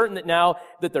 but I'm certain that now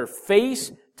that they're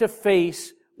face to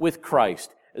face with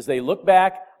Christ, as they look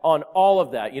back on all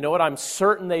of that, you know what I'm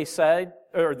certain they said,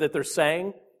 or that they're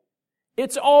saying?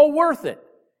 It's all worth it.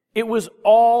 It was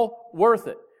all worth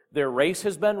it. Their race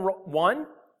has been won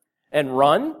and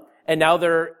run, and now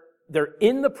they're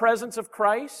in the presence of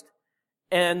Christ,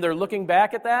 and they're looking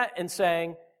back at that and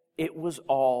saying, it was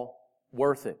all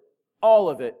worth it. All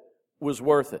of it was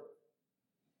worth it.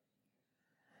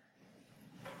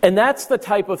 And that's the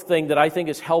type of thing that I think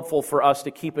is helpful for us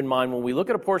to keep in mind when we look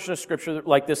at a portion of Scripture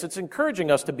like this. It's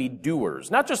encouraging us to be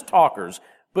doers, not just talkers,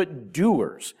 but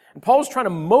doers. And Paul's trying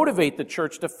to motivate the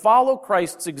church to follow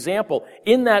Christ's example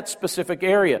in that specific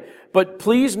area. But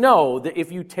please know that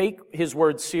if you take his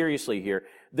words seriously here,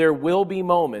 there will be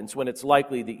moments when it's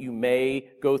likely that you may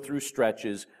go through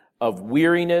stretches of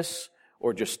weariness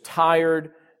or just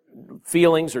tired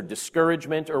feelings or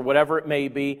discouragement or whatever it may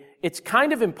be. It's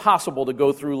kind of impossible to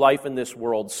go through life in this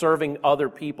world serving other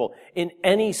people in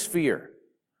any sphere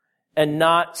and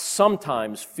not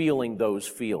sometimes feeling those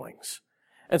feelings.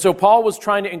 And so Paul was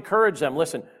trying to encourage them,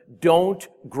 listen, don't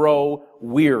grow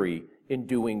weary in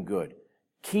doing good.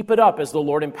 Keep it up as the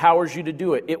Lord empowers you to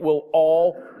do it. It will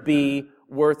all be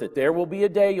worth it. There will be a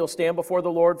day you'll stand before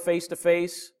the Lord face to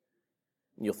face,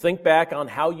 and you'll think back on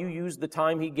how you used the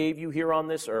time He gave you here on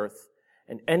this earth,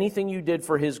 and anything you did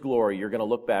for His glory, you're going to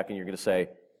look back and you're going to say,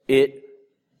 it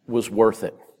was worth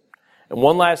it. And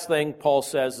one last thing Paul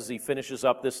says as he finishes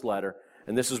up this letter,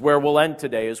 and this is where we'll end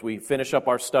today as we finish up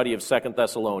our study of 2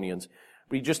 Thessalonians.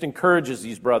 But he just encourages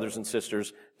these brothers and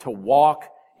sisters to walk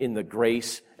in the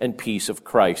grace and peace of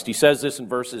Christ. He says this in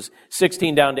verses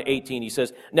 16 down to 18. He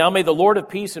says, "Now may the Lord of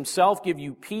peace himself give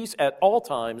you peace at all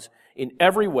times, in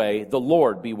every way. The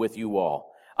Lord be with you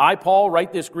all. I, Paul,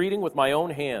 write this greeting with my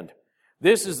own hand.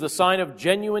 This is the sign of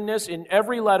genuineness in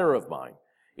every letter of mine.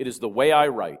 It is the way I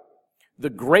write. The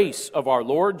grace of our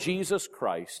Lord Jesus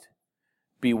Christ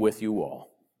be with you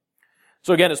all."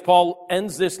 So again, as Paul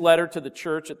ends this letter to the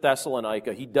church at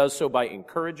Thessalonica, he does so by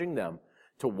encouraging them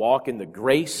to walk in the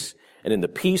grace and in the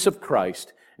peace of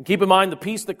Christ. And keep in mind, the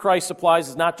peace that Christ supplies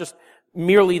is not just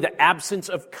merely the absence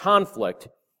of conflict.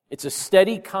 It's a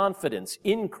steady confidence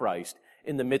in Christ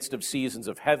in the midst of seasons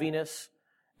of heaviness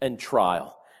and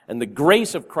trial. And the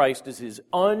grace of Christ is his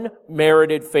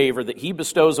unmerited favor that he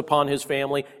bestows upon his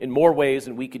family in more ways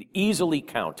than we could easily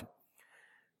count.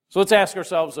 So let's ask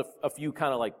ourselves a few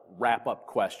kind of like wrap-up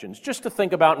questions, just to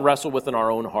think about and wrestle with in our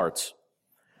own hearts.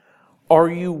 Are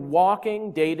you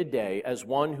walking day to day as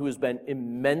one who has been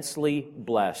immensely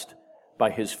blessed by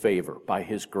his favor, by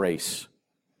his grace?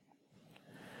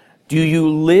 Do you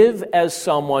live as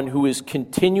someone who is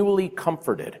continually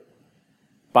comforted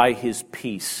by his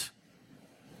peace?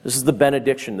 This is the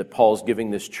benediction that Paul's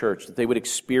giving this church, that they would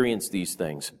experience these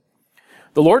things.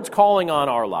 The Lord's calling on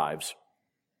our lives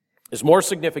is more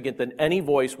significant than any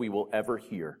voice we will ever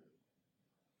hear,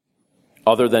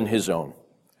 other than his own.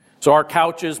 So our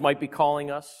couches might be calling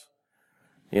us,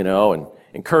 and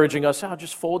encouraging us,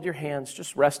 just fold your hands,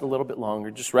 just rest a little bit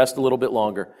longer, just rest a little bit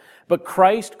longer. But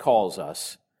Christ calls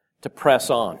us to press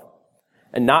on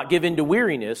and not give in to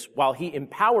weariness while he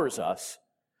empowers us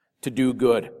to do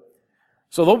good.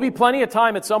 So there'll be plenty of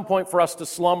time at some point for us to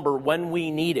slumber when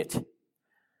we need it.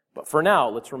 But for now,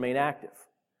 let's remain active.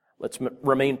 Let's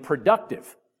remain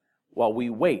productive while we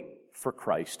wait for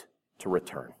Christ to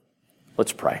return.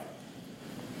 Let's pray.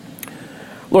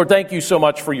 Lord, thank you so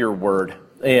much for your word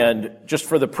and just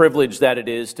for the privilege that it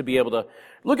is to be able to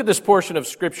look at this portion of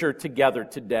Scripture together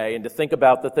today and to think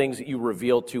about the things that you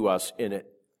reveal to us in it.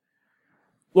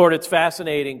 Lord, it's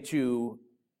fascinating to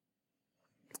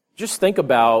just think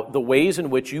about the ways in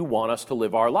which you want us to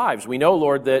live our lives. We know,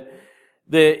 Lord, that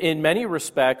in many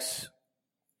respects,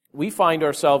 we find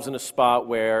ourselves in a spot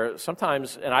where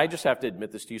sometimes, and I just have to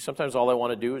admit this to you, sometimes all I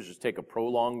want to do is just take a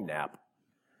prolonged nap.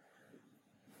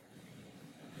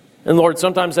 And Lord,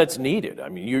 sometimes that's needed. I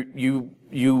mean,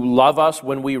 you love us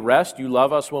when we rest. You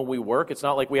love us when we work. It's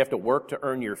not like we have to work to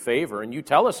earn your favor. And you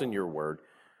tell us in your word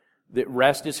that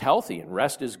rest is healthy and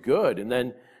rest is good. And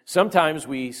then sometimes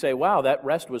we say, wow, that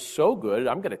rest was so good,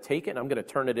 I'm going to take it and I'm going to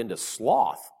turn it into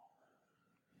sloth.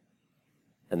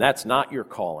 And that's not your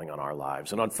calling on our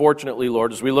lives. And unfortunately,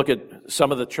 Lord, as we look at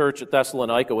some of the church at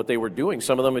Thessalonica, what they were doing,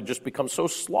 some of them had just become so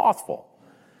slothful.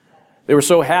 They were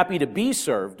so happy to be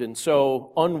served and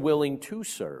so unwilling to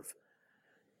serve.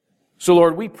 So,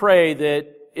 Lord, we pray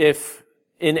that if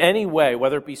in any way,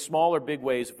 whether it be small or big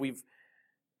ways, if we've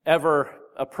ever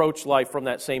approached life from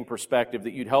that same perspective,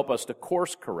 that you'd help us to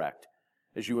course correct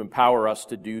as you empower us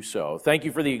to do so. Thank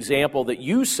you for the example that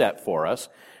you set for us,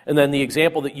 and then the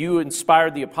example that you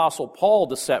inspired the Apostle Paul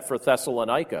to set for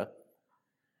Thessalonica,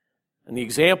 and the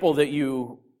example that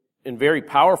you, in very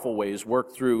powerful ways,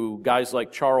 worked through guys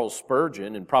like Charles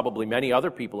Spurgeon and probably many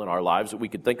other people in our lives that we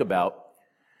could think about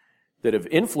that have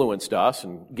influenced us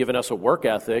and given us a work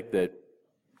ethic that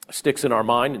sticks in our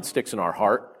mind and sticks in our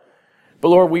heart. But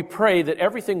Lord, we pray that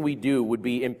everything we do would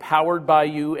be empowered by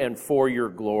you and for your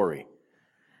glory.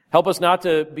 Help us not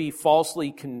to be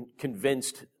falsely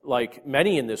convinced, like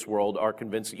many in this world are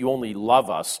convinced, that you only love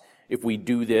us if we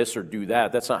do this or do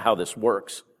that. That's not how this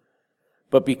works.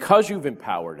 But because you've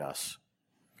empowered us,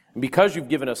 and because you've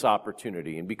given us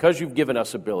opportunity, and because you've given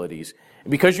us abilities,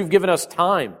 and because you've given us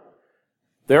time,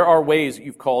 there are ways that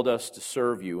you've called us to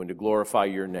serve you and to glorify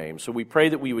your name. So we pray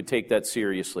that we would take that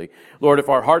seriously. Lord, if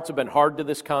our hearts have been hard to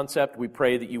this concept, we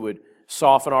pray that you would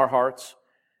soften our hearts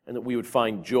and that we would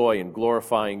find joy in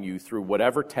glorifying you through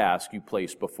whatever task you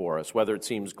place before us, whether it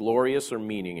seems glorious or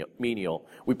menial.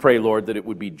 We pray, Lord, that it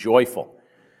would be joyful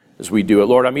as we do it.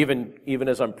 Lord, I'm even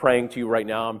as I'm praying to you right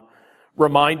now, I'm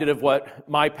reminded of what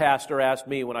my pastor asked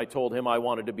me when I told him I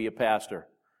wanted to be a pastor.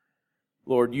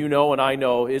 Lord, you know and I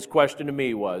know his question to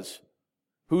me was,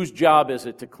 whose job is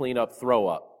it to clean up throw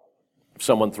up if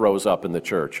someone throws up in the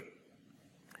church?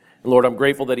 And Lord, I'm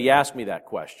grateful that he asked me that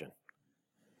question.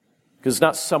 Because it's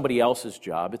not somebody else's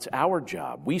job, it's our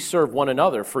job. We serve one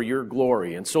another for your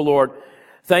glory. And so, Lord,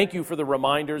 thank you for the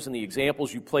reminders and the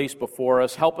examples you place before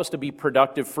us. Help us to be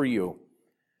productive for you,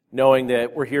 knowing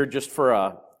that we're here just for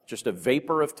a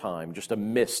vapor of time, just a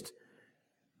mist.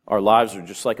 Our lives are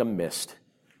just like a mist.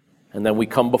 And then we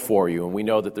come before you, and we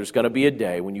know that there's going to be a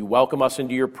day when you welcome us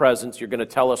into your presence. You're going to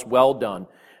tell us, well done.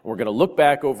 And we're going to look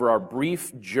back over our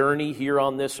brief journey here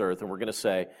on this earth, and we're going to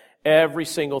say, every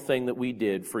single thing that we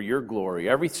did for your glory,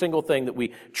 every single thing that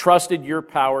we trusted your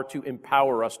power to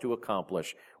empower us to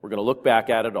accomplish, we're going to look back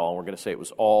at it all, and we're going to say it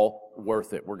was all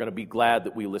worth it. We're going to be glad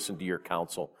that we listened to your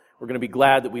counsel. We're going to be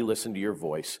glad that we listened to your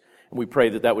voice. And we pray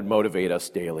that that would motivate us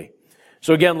daily.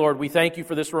 So again, Lord, we thank you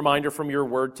for this reminder from your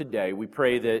word today. We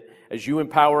pray that as you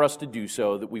empower us to do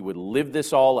so, that we would live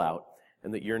this all out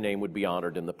and that your name would be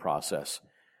honored in the process.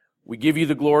 We give you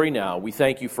the glory now. We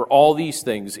thank you for all these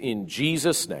things in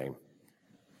Jesus' name.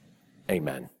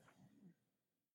 Amen.